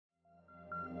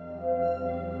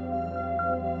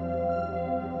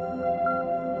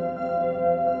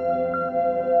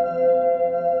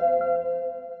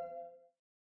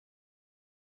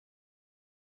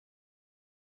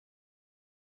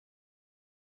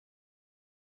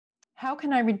How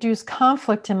can I reduce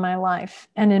conflict in my life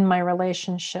and in my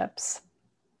relationships?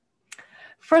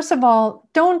 First of all,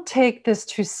 don't take this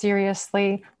too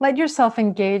seriously. Let yourself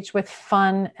engage with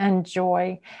fun and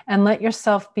joy, and let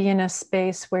yourself be in a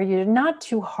space where you're not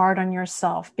too hard on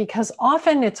yourself, because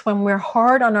often it's when we're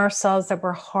hard on ourselves that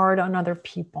we're hard on other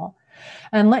people.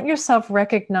 And let yourself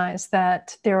recognize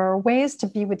that there are ways to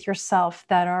be with yourself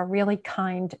that are really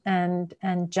kind and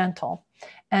gentle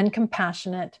and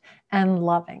compassionate and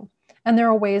loving. And there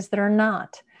are ways that are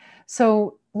not.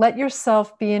 So let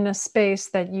yourself be in a space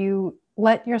that you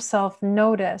let yourself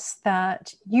notice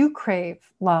that you crave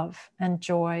love and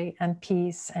joy and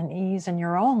peace and ease in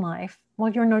your own life.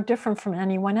 Well, you're no different from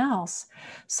anyone else.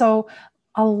 So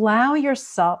allow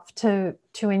yourself to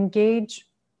engage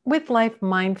with life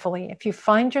mindfully. If you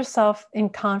find yourself in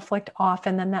conflict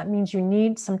often, then that means you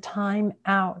need some time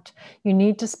out. You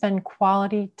need to spend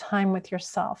quality time with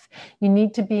yourself. You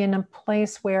need to be in a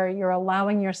place where you're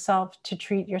allowing yourself to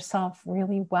treat yourself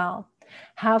really well.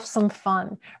 Have some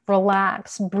fun,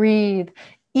 relax, breathe,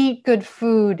 eat good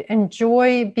food,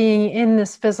 enjoy being in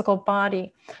this physical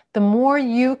body. The more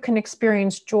you can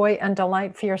experience joy and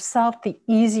delight for yourself, the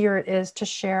easier it is to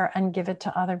share and give it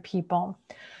to other people.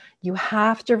 You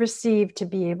have to receive to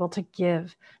be able to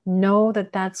give. Know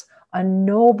that that's a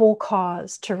noble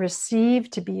cause, to receive,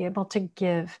 to be able to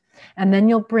give. And then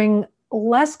you'll bring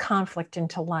less conflict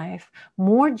into life,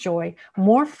 more joy,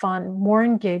 more fun, more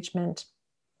engagement.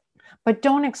 But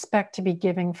don't expect to be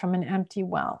giving from an empty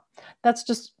well. That's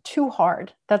just too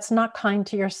hard. That's not kind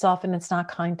to yourself, and it's not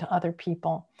kind to other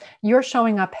people. You're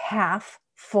showing up half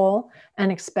full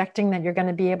and expecting that you're going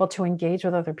to be able to engage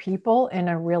with other people in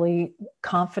a really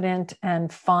confident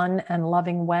and fun and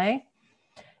loving way.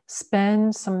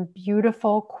 Spend some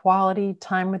beautiful quality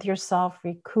time with yourself,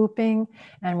 recouping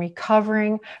and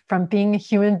recovering from being a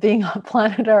human being on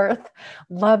planet Earth.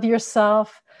 Love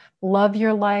yourself, love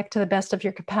your life to the best of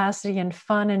your capacity in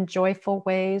fun and joyful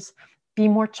ways. Be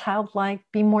more childlike,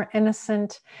 be more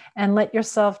innocent, and let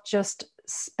yourself just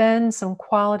spend some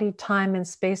quality time and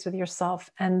space with yourself,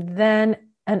 and then,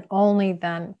 and only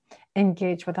then,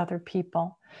 engage with other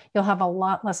people. You'll have a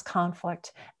lot less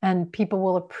conflict, and people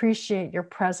will appreciate your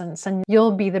presence, and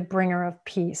you'll be the bringer of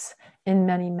peace in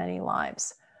many, many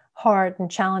lives. Hard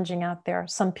and challenging out there.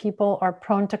 Some people are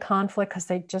prone to conflict because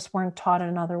they just weren't taught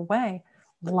another way.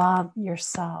 Love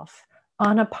yourself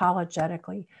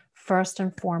unapologetically, first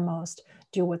and foremost.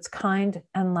 Do what's kind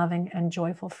and loving and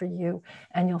joyful for you,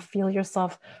 and you'll feel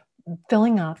yourself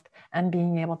filling up and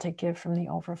being able to give from the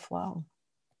overflow.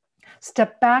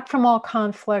 Step back from all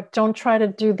conflict. Don't try to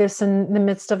do this in the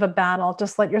midst of a battle.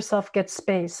 Just let yourself get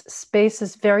space. Space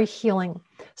is very healing.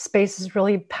 Space is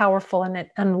really powerful in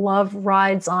it, and love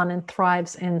rides on and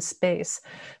thrives in space.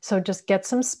 So just get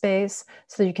some space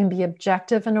so you can be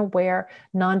objective and aware,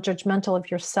 non-judgmental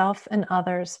of yourself and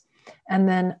others. And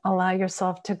then allow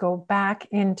yourself to go back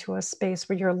into a space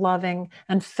where you're loving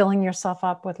and filling yourself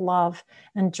up with love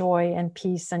and joy and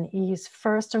peace and ease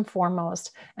first and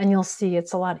foremost. And you'll see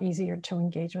it's a lot easier to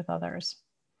engage with others.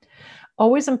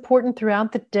 Always important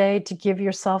throughout the day to give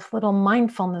yourself little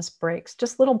mindfulness breaks.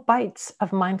 Just little bites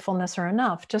of mindfulness are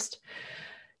enough. Just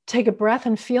take a breath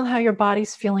and feel how your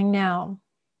body's feeling now.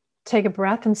 Take a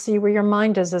breath and see where your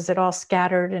mind is it all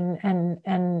scattered and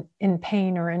in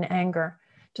pain or in anger?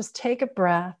 Just take a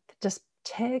breath, just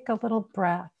take a little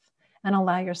breath and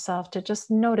allow yourself to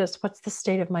just notice, what's the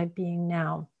state of my being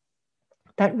now?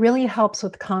 That really helps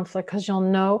with conflict, because you'll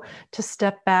know to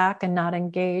step back and not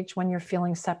engage when you're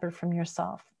feeling separate from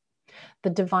yourself. The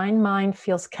divine mind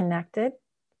feels connected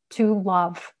to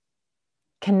love,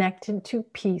 connected to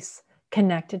peace,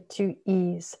 connected to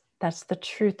ease. That's the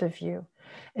truth of you.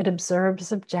 It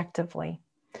observes objectively,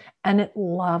 and it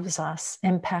loves us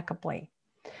impeccably.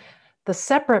 The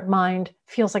separate mind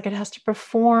feels like it has to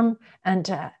perform and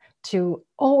to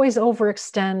always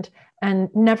overextend and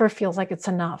never feels like it's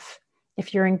enough.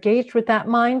 If you're engaged with that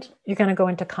mind, you're going to go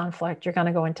into conflict. You're going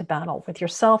to go into battle with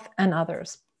yourself and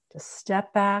others. Just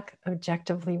step back,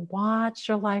 objectively watch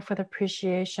your life with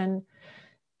appreciation.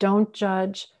 Don't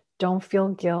judge. Don't feel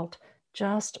guilt.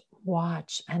 Just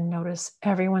watch and notice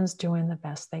everyone's doing the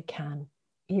best they can.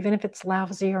 Even if it's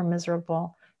lousy or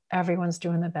miserable, everyone's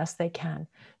doing the best they can.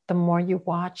 The more you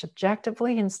watch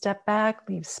objectively and step back,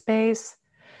 leave space,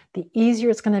 the easier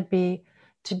it's going to be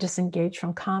to disengage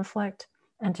from conflict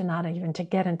and to not even to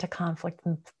get into conflict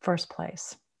in the first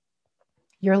place.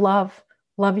 Your love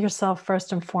yourself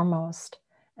first and foremost,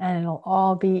 and it'll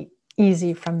all be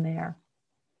easy from there.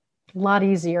 A lot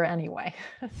easier anyway.